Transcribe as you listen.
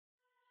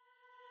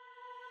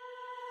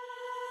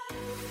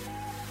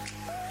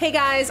Hey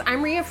guys,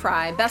 I'm Rhea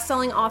Fry,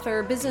 best-selling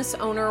author, business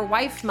owner,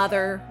 wife,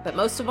 mother, but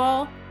most of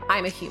all,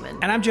 I'm a human.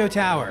 And I'm Joe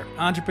Tower,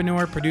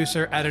 entrepreneur,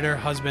 producer, editor,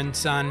 husband,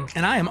 son,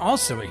 and I am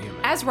also a human.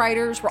 As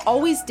writers, we're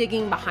always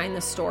digging behind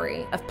the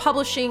story of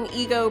publishing,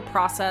 ego,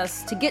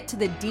 process to get to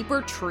the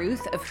deeper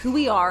truth of who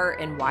we are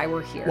and why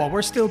we're here. While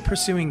we're still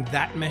pursuing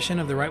that mission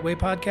of the Right Way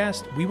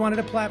podcast, we wanted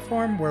a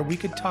platform where we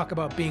could talk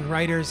about being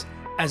writers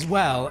as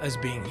well as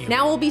being human.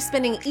 Now we'll be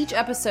spending each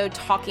episode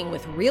talking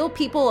with real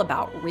people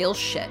about real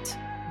shit.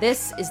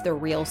 This is The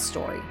Real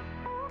Story.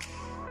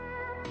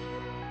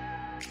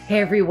 Hey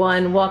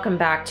everyone, welcome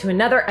back to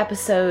another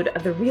episode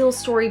of The Real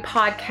Story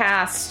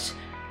podcast.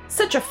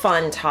 Such a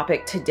fun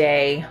topic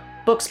today.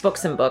 Books,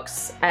 books, and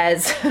books.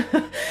 As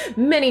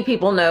many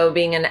people know,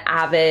 being an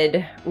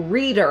avid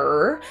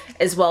reader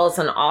as well as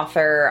an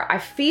author, I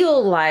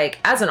feel like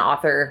as an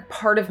author,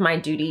 part of my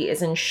duty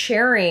is in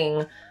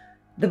sharing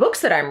the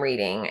books that I'm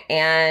reading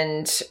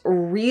and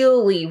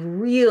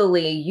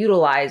really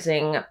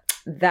utilizing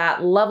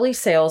that lovely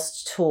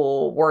sales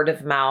tool, word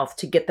of mouth,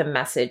 to get the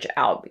message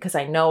out, because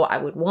I know I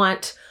would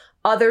want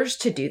others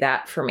to do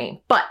that for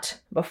me. But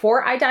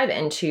before I dive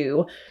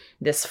into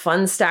this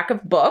fun stack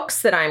of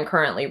books that I'm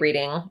currently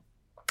reading,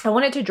 I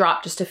wanted to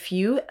drop just a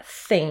few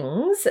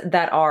things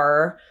that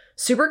are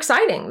super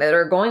exciting that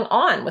are going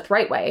on with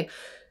Right Way.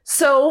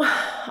 So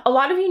a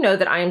lot of you know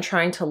that I am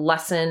trying to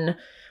lessen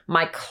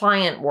my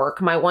client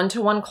work, my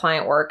one-to-one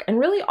client work, and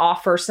really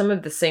offer some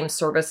of the same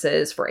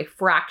services for a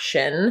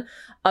fraction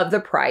of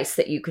the price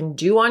that you can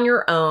do on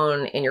your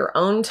own in your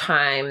own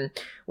time,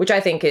 which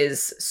I think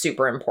is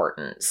super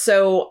important.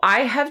 So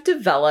I have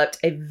developed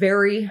a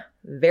very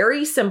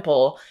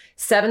simple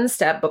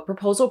 7-step book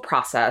proposal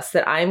process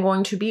that I'm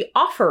going to be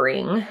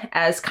offering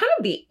as kind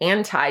of the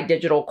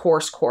anti-digital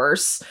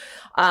course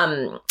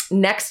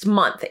next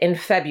month in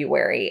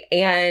February.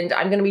 And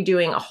I'm going to be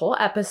doing a whole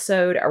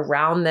episode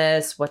around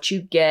this, what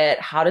you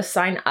get, how to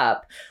sign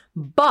up.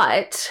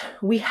 But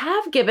we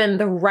have given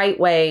the Right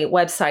Way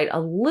website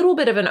a little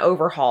bit of an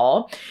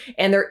overhaul,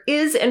 and there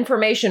is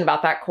information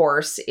about that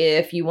course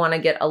if you want to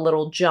get a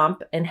little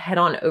jump and head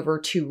on over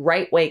to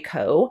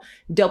Writewayco,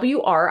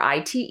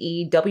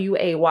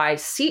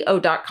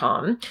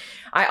 WRITEWAYCO.com.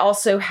 I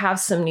also have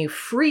some new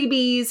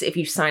freebies if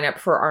you sign up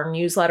for our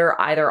newsletter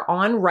either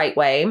on Right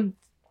Way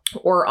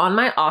or on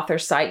my author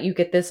site. You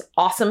get this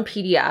awesome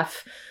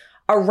PDF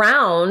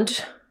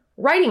around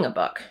writing a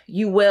book.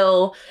 You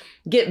will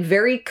get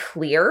very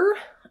clear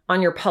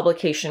on your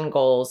publication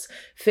goals,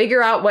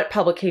 figure out what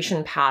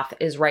publication path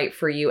is right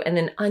for you, and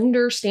then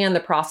understand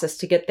the process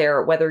to get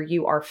there, whether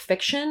you are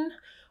fiction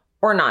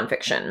or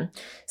nonfiction.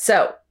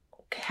 So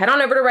head on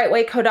over to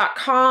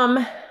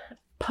writewayco.com,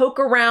 poke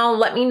around,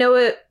 let me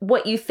know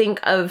what you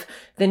think of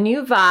the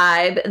new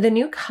vibe, the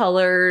new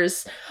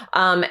colors,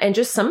 and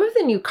just some of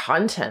the new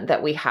content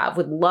that we have.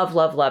 Would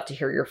love to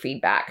hear your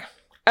feedback.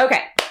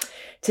 Okay.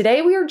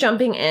 Today we are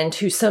jumping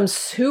into some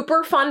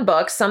super fun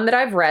books, some that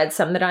I've read,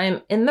 some that I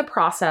am in the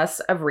process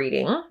of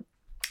reading,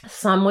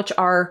 some which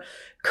are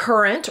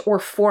current or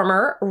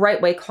former Right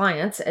Way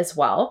clients as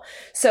well.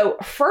 So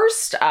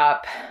first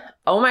up,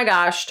 oh my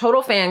gosh,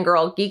 total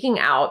fangirl, geeking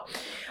out.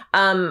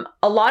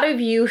 A lot of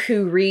you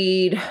who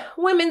read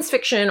women's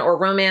fiction or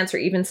romance or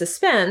even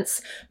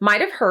suspense might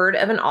have heard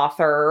of an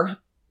author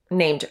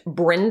named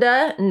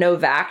Brenda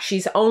Novak.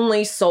 She's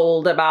only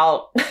sold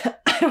about, I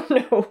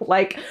don't know,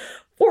 like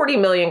 40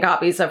 million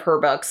copies of her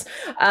books.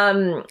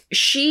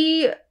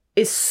 She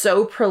is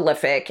so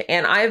prolific,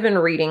 and I've been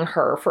reading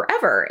her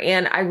forever.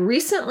 And I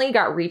recently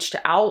got reached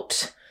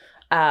out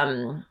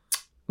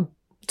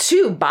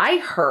to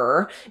by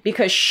her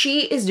because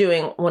she is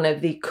doing one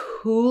of the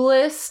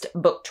coolest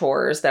book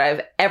tours that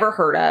I've ever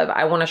heard of.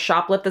 I want to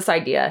shoplift this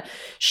idea.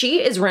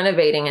 She is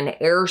renovating an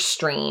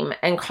Airstream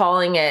and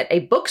calling it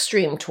a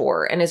Bookstream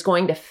tour, and is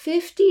going to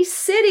 50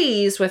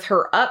 cities with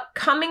her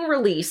upcoming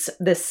release,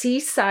 The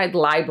Seaside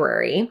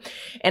Library.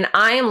 And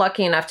I am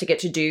lucky enough to get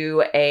to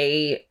do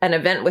an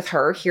event with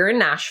her here in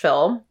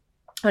Nashville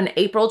on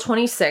April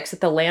 26th at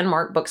the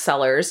Landmark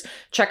Booksellers.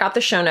 Check out the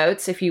show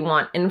notes if you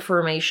want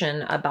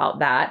information about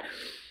that.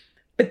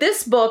 But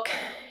this book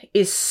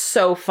is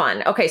so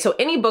fun. Okay, so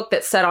any book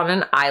that's set on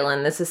an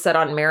island, this is set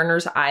on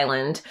Mariner's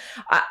Island,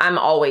 I'm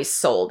always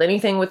sold.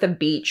 Anything with a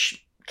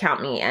beach,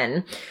 count me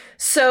in.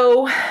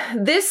 So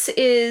this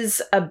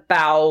is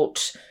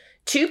about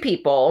three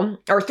people,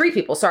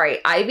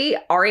 Ivy,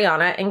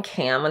 Ariana, and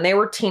Cam. When they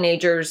were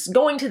teenagers,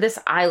 going to this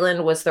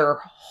island was their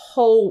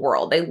whole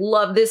world. They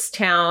love this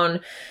town.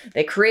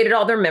 They created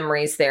all their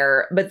memories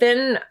there. But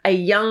then a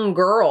young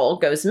girl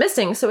goes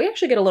missing. So we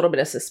actually get a little bit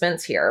of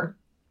suspense here.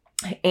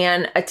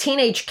 And a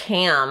teenage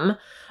Cam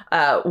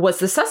was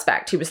the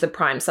suspect. He was the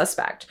prime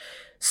suspect.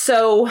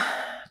 So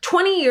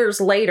 20 years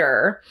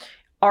later,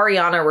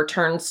 Ariana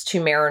returns to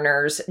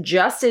Mariners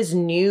just as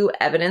new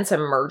evidence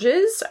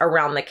emerges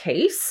around the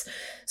case.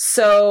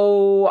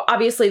 So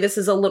obviously this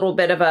is a little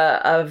bit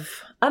of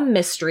a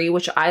mystery,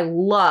 which I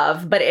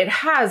love, but it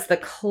has the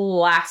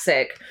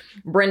classic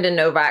Brenda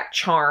Novak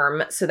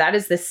charm. So that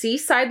is The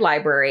Seaside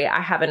Library.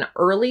 I have an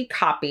early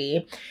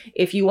copy.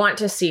 If you want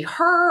to see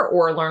her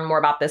or learn more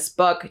about this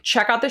book,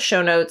 check out the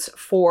show notes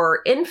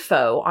for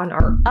info on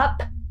our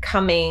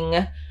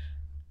upcoming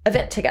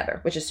event together,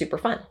 which is super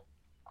fun.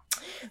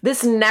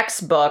 This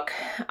next book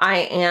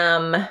I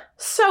am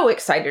so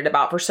excited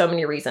about for so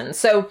many reasons.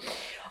 So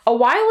a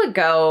while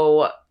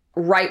ago,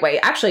 Right Way,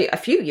 actually a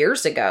few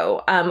years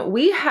ago,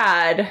 we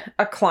had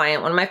a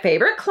client, one of my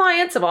favorite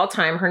clients of all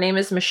time. Her name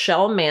is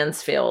Michelle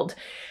Mansfield,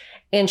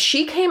 and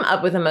she came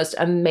up with the most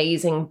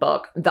amazing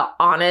book, The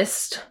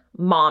Honest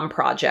Mom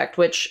Project,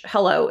 which,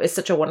 hello, is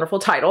such a wonderful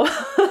title.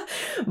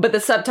 But the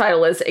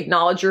subtitle is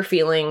Acknowledge Your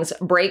Feelings,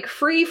 Break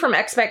Free from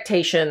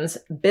Expectations,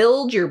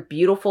 Build Your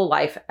Beautiful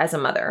Life as a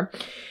Mother.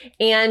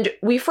 And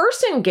we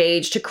first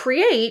engaged to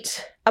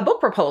create a book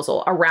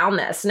proposal around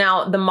this.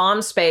 Now, the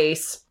mom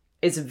space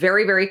is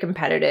very, very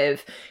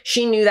competitive.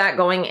 She knew that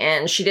going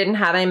in. She didn't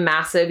have a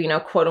massive,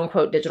 quote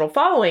unquote digital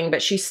following,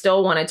 but she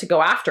still wanted to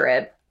go after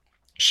it.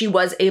 She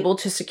was able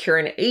to secure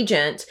an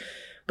agent,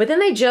 but then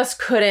they just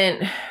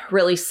couldn't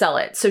really sell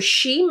it. So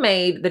she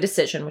made the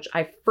decision, which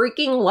I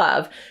freaking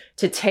love,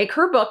 to take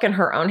her book in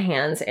her own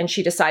hands, and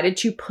she decided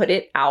to put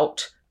it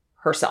out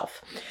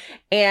herself.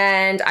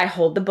 And I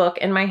hold the book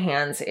in my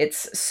hands.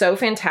 It's so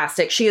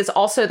fantastic. She is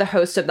also the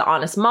host of the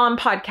Honest Mom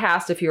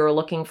podcast. If you're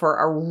looking for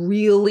a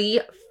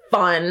really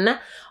fun,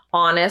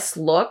 honest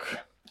look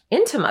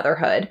into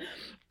motherhood.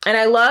 And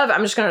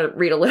I'm just going to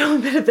read a little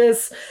bit of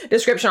this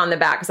description on the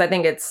back because I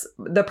think it's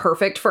the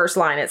perfect first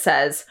line. It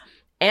says,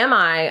 "Am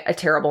I a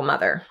terrible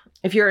mother?"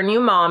 If you're a new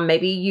mom,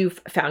 maybe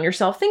you've found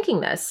yourself thinking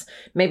this.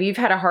 Maybe you've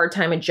had a hard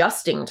time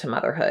adjusting to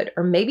motherhood,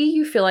 or maybe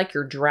you feel like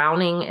you're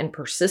drowning in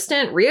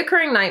persistent,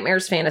 reoccurring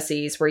nightmares,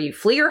 fantasies where you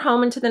flee your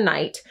home into the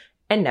night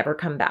and never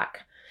come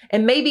back.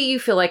 And maybe you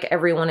feel like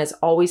everyone is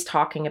always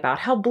talking about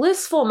how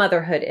blissful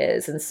motherhood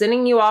is and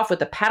sending you off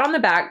with a pat on the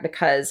back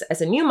because as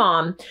a new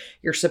mom,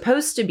 you're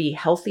supposed to be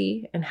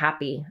healthy and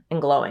happy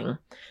and glowing.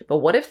 But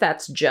what if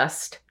that's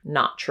just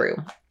not true?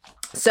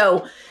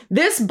 So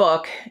this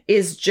book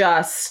is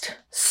just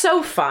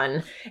so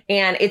fun,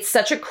 and it's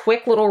such a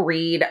quick little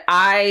read.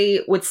 I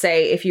would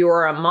say if you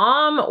are a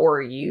mom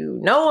or a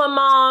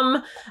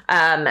mom,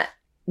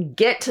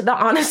 get The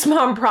Honest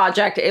Mom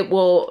Project. It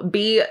will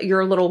be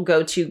your little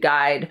go-to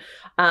guide.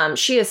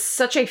 She is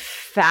such a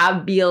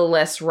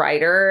fabulous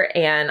writer,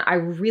 and I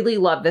really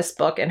love this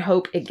book and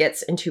hope it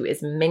gets into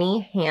as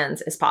many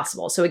hands as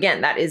possible. So again,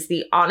 that is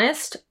The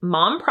Honest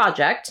Mom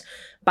Project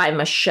by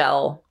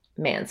Michelle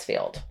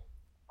Mansfield.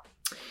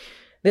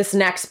 This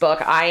next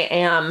book I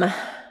am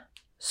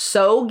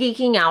so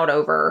geeking out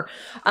over.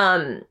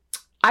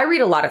 I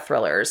read a lot of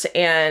thrillers,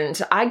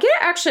 and I get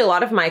actually a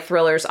lot of my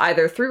thrillers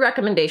either through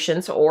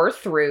recommendations or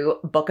through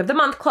Book of the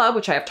Month Club,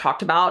 which I have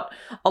talked about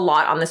a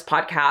lot on this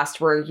podcast,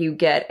 where you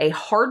get a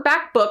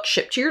hardback book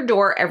shipped to your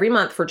door every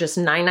month for just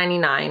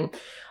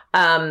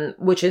 $9.99.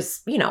 Which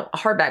is, a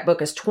hardback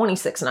book is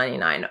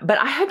 $26.99. But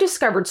I have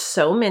discovered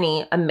so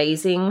many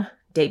amazing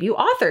debut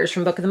authors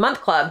from Book of the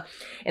Month Club,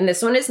 and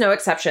this one is no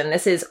exception.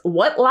 This is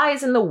What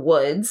Lies in the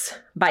Woods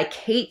by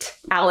Kate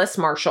Alice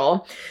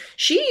Marshall.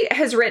 She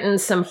has written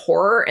some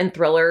horror and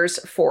thrillers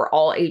for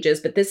all ages,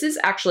 but this is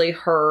actually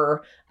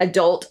her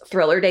adult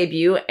thriller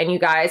debut. And you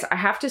guys, I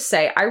have to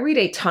say, I read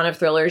a ton of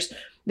thrillers.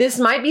 This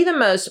might be the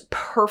most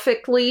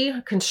perfectly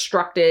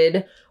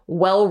constructed,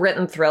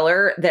 well-written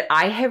thriller that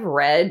I have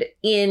read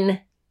in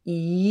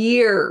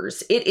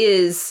years.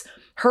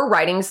 Her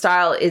writing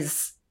style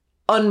is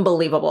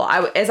unbelievable.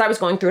 As I was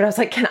going through it, I was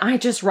like, can I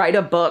just write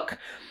a book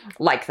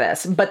like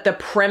this? But the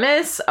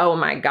premise, oh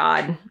my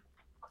God,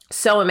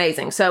 so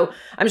amazing. So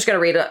I'm just going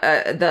to read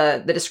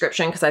the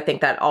description because I think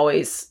that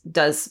always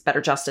does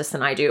better justice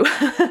than I do.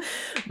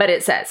 But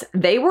it says,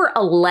 they were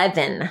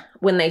 11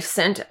 when they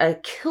sent a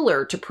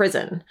killer to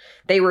prison.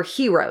 They were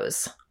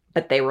heroes,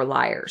 but they were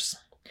liars.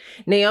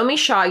 Naomi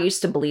Shaw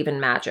used to believe in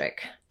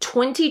magic.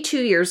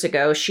 22 years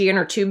ago, she and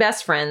her two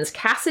best friends,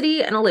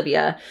 Cassidy and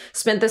Olivia,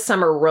 spent the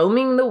summer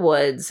roaming the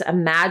woods,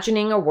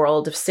 imagining a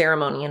world of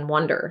ceremony and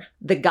wonder.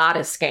 The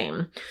Goddess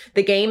Game.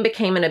 The game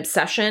became an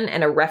obsession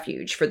and a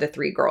refuge for the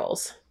three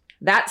girls.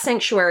 That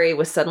sanctuary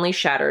was suddenly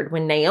shattered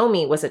when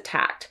Naomi was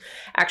attacked.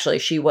 Actually,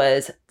 she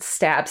was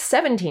stabbed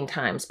 17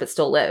 times, but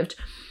still lived.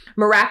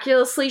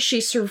 Miraculously,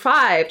 she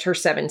survived her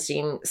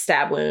 17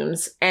 stab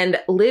wounds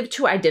and lived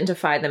to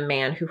identify the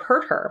man who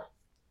hurt her.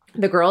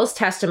 The girl's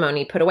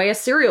testimony put away a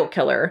serial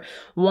killer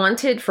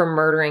wanted for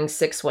murdering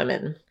 6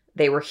 women.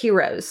 They were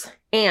heroes,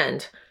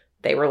 and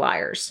they were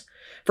liars.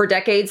 For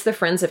decades, the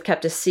friends have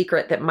kept a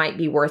secret that might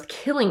be worth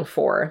killing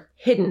for,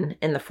 hidden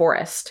in the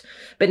forest.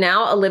 But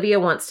now Olivia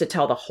wants to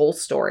tell the whole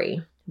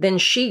story. Then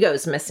she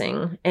goes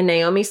missing, and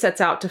Naomi sets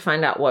out to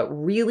find out what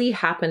really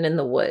happened in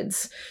the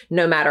woods,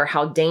 no matter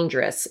how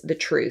dangerous the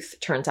truth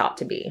turns out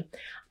to be.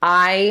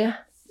 I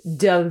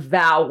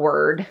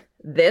devoured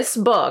this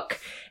book,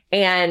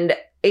 and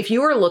if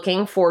you are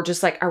looking for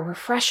just like a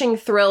refreshing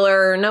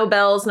thriller, no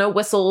bells, no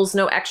whistles,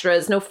 no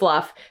extras, no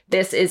fluff,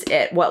 this is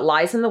it. What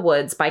Lies in the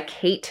Woods by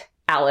Kate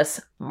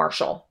Alice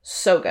Marshall.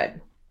 So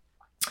good.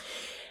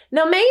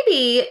 Now,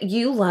 maybe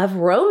you love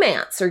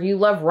romance or you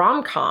love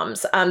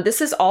rom-coms. This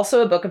is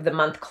also a Book of the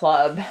Month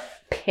Club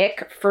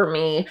pick for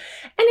me, and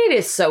it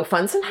is so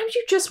fun. Sometimes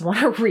you just want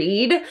to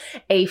read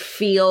a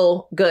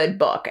feel-good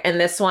book, and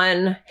this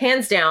one,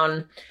 hands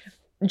down,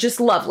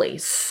 just lovely.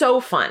 So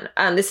fun.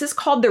 This is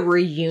called The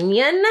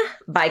Reunion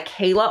by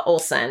Kayla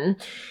Olson.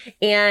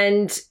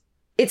 And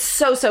it's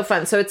so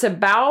fun. So it's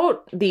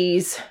about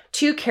these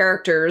two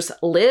characters,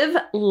 Liv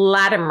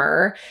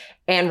Latimer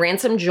and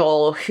Ransom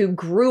Joel, who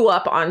grew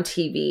up on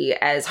TV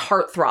as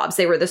heartthrobs.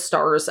 They were the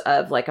stars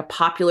of like a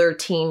popular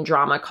teen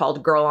drama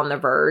called Girl on the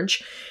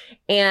Verge.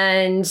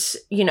 And,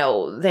 you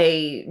know,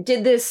 they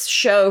did this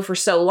show for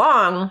so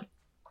long.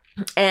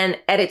 And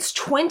at its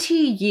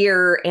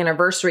 20-year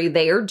anniversary,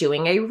 they are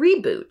doing a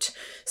reboot.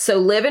 So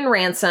Liv and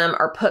Ransom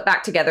are put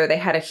back together. They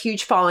had a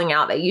huge falling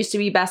out. They used to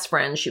be best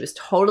friends. She was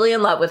totally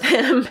in love with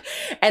him.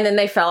 And then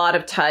they fell out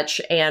of touch.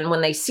 And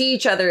when they see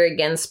each other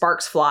again,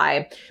 sparks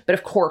fly. But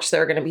of course,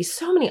 there are going to be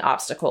so many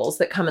obstacles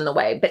that come in the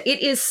way. But it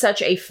is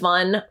such a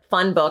fun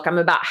book. I'm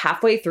about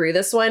halfway through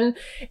this one.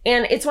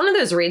 And it's one of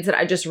those reads that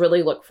I just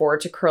really look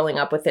forward to curling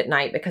up with at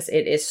night because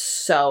it is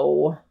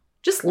so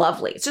just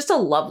lovely. It's just a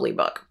lovely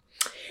book.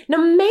 Now,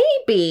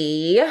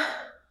 maybe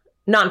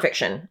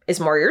nonfiction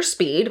is more your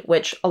speed,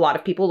 which a lot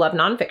of people love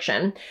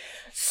nonfiction.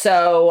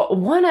 So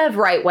one of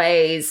Right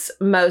Way's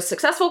most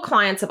successful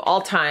clients of all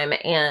time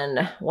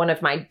and one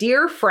of my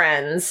dear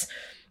friends,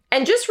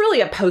 and just really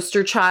a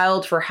poster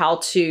child for how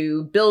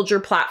to build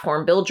your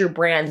platform, build your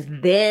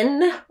brand,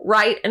 then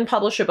write and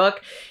publish a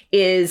book,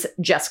 is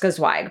Jessica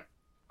Zweig.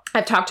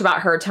 I've talked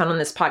about her a ton on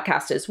this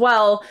podcast as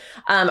well.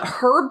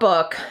 Her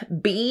book,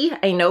 Be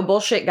a No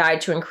Bullshit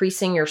Guide to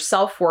Increasing Your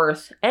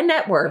Self-Worth and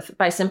Net Worth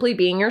by Simply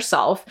Being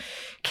Yourself,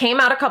 came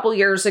out a couple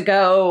years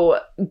ago,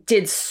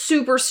 did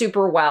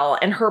super well,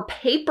 and her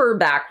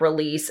paperback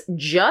release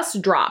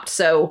just dropped.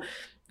 So,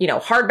 you know,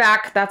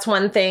 hardback, that's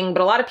one thing,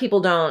 but a lot of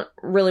people don't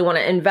really want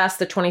to invest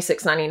the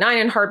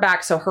 $26.99 in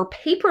hardback. So her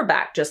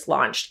paperback just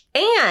launched.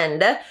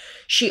 And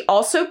she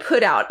also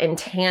put out in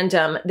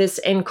tandem this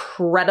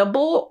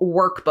incredible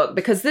workbook,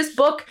 because this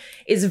book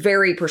is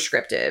very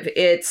prescriptive.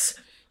 It's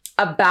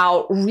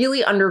about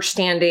really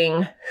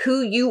understanding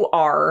who you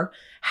are,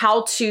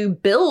 how to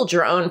build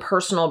your own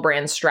personal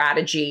brand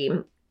strategy,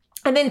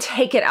 and then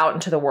take it out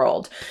into the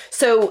world.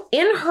 So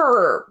in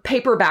her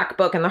paperback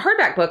book and the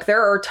hardback book,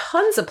 there are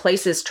tons of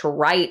places to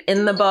write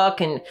in the book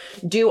and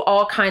do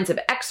all kinds of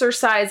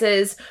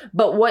exercises.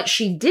 But what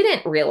she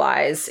didn't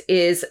realize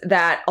is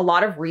that a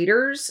lot of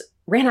readers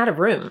ran out of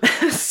room.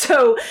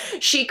 So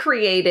she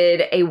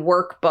created a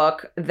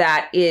workbook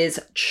that is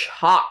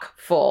chock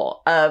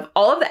full of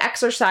all of the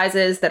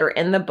exercises that are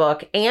in the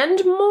book and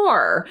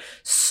more,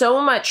 so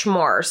much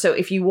more. So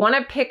if you want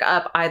to pick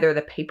up either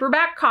the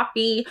paperback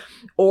copy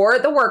or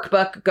the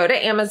workbook, go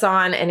to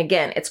Amazon. And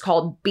again, it's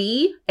called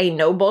Be a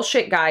No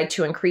Bullshit Guide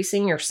to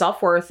Increasing Your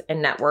Self-Worth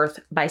and Net Worth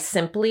by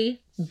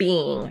Simply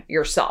Being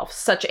Yourself.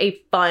 Such a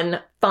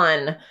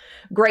fun,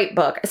 great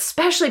book,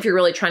 especially if you're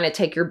really trying to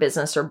take your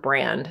business or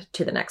brand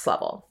to the next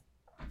level.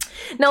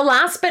 Now,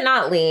 last but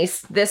not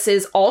least, this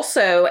is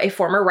also a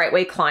former Right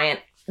Way client.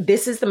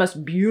 This is the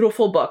most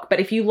beautiful book, but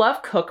if you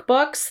love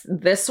cookbooks,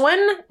 this one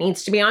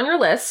needs to be on your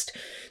list.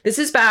 This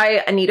is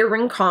by Anita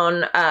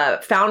Rincon,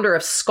 founder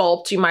of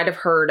Sculpt. You might have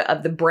heard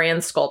of the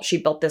brand Sculpt.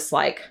 She built this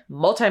like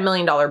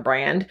multi-million-dollar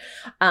brand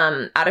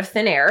out of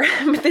thin air.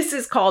 This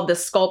is called The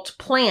Sculpt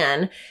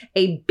Plan,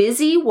 a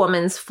busy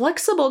woman's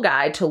flexible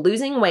guide to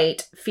losing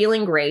weight,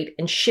 feeling great,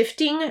 and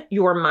shifting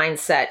your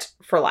mindset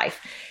for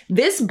life.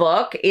 This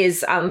book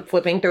is, I'm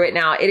flipping through it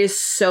now. It is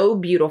so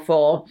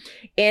beautiful.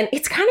 And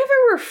it's kind of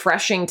a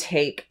refreshing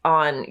take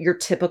on your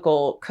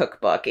typical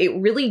cookbook. It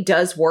really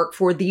does work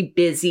for the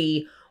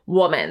busy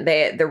woman.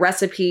 The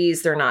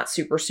recipes, they're not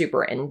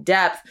super in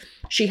depth.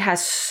 She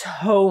has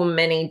so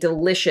many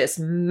delicious,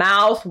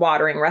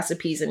 mouth-watering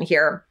recipes in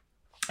here.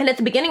 And at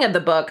the beginning of the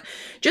book,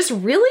 just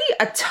really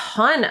a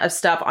ton of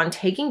stuff on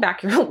taking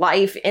back your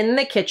life in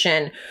the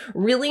kitchen,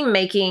 really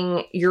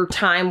making your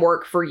time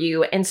work for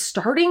you and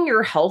starting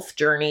your health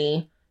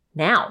journey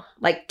now,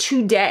 like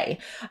today.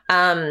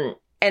 And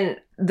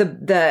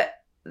the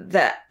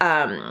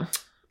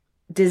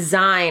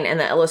design and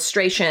the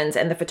illustrations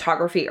and the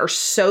photography are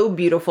so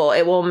beautiful.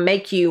 It will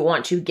make you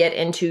want to get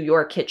into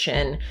your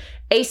kitchen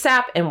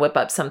ASAP and whip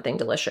up something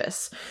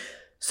delicious.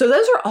 So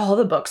those are all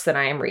the books that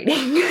I am reading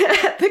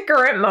at the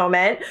current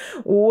moment,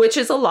 which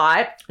is a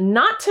lot,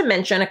 not to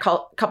mention a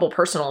couple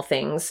personal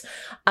things.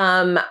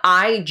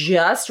 I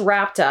just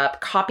wrapped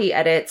up copy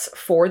edits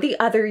for The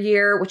Other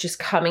Year, which is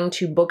coming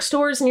to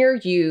bookstores near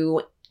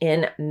you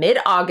in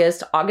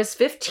mid-August, August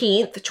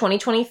 15th,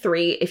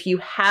 2023. If you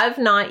have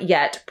not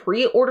yet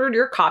pre-ordered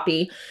your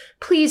copy,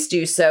 please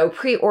do so.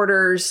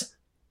 Pre-orders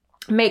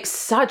makes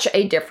such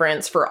a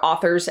difference for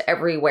authors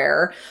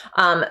everywhere.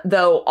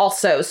 Though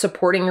also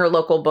supporting your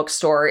local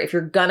bookstore. If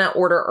you're gonna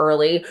order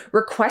early,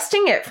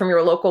 requesting it from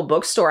your local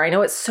bookstore. I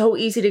know it's so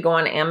easy to go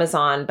on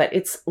Amazon, but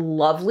it's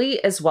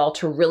lovely as well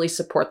to really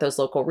support those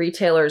local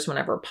retailers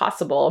whenever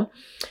possible.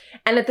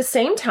 And at the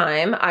same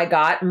time, I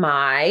got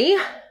my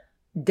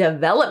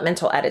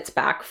developmental edits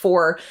back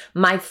for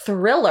my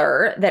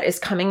thriller that is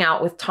coming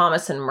out with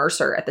Thomas and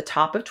Mercer at the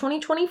top of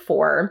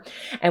 2024.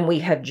 And we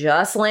have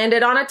just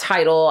landed on a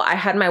title. I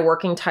had my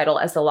working title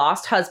as The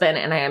Lost Husband,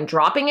 and I am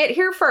dropping it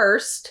here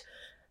first.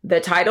 The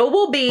title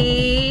will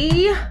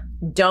be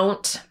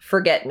Don't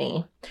Forget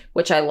Me,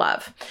 which I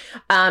love.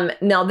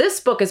 Now, this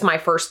book is my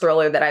first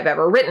thriller that I've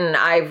ever written.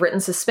 I've written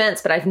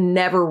suspense, but I've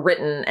never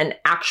written an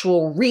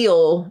actual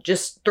real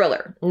just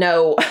thriller.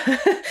 No,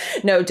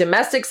 no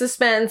domestic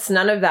suspense,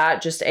 none of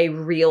that, just a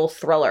real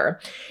thriller.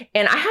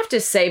 And I have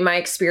to say, my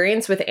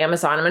experience with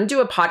Amazon, I'm going to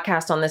do a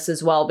podcast on this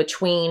as well,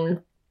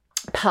 between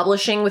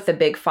publishing with the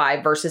Big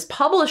Five versus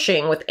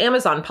publishing with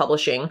Amazon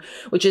Publishing,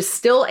 which is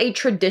still a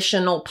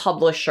traditional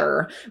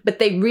publisher, but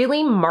they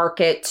really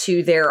market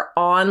to their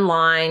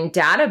online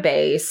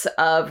database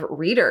of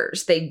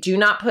readers. They do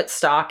not put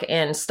stock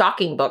in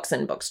stocking books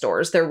in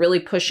bookstores. They're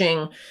really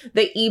pushing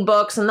the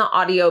ebooks and the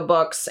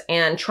audiobooks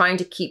and trying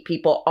to keep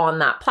people on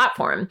that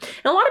platform.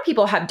 And a lot of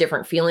people have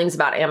different feelings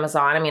about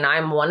Amazon. I mean,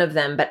 I'm one of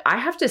them, but I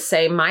have to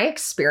say my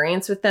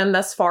experience with them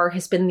thus far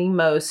has been the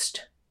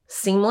most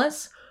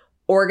seamless,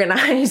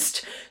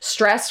 organized,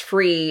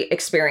 stress-free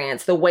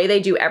experience, the way they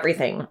do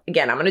everything.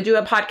 Again, I'm going to do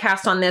a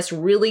podcast on this,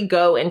 really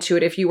go into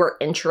it if you are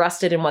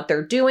interested in what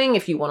they're doing,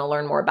 if you want to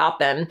learn more about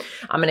them.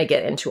 I'm going to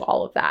get into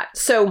all of that.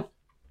 So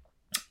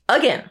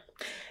again,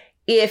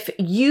 if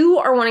you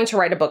are wanting to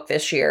write a book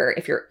this year,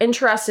 if you're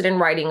interested in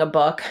writing a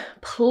book,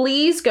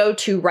 please go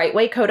to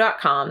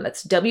writewayco.com.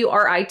 That's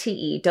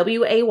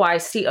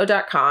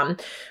WRITEWAYCO.com.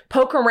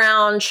 Poke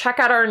around, check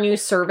out our new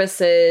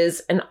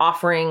services and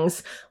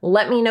offerings.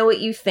 Let me know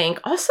what you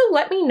think. Also,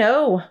 let me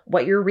know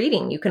what you're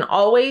reading. You can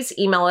always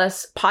email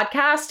us,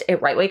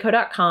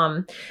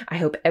 podcast@writewayco.com. I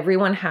hope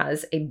everyone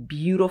has a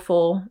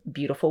beautiful,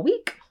 beautiful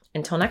week.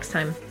 Until next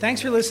time.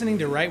 Thanks for listening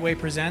to Right Way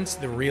Presents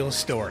The Real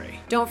Story.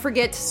 Don't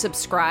forget to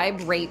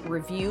subscribe, rate,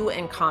 review,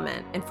 and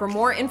comment. And for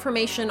more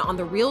information on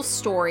The Real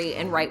Story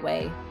and Right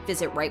Way,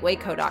 visit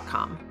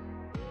writewayco.com.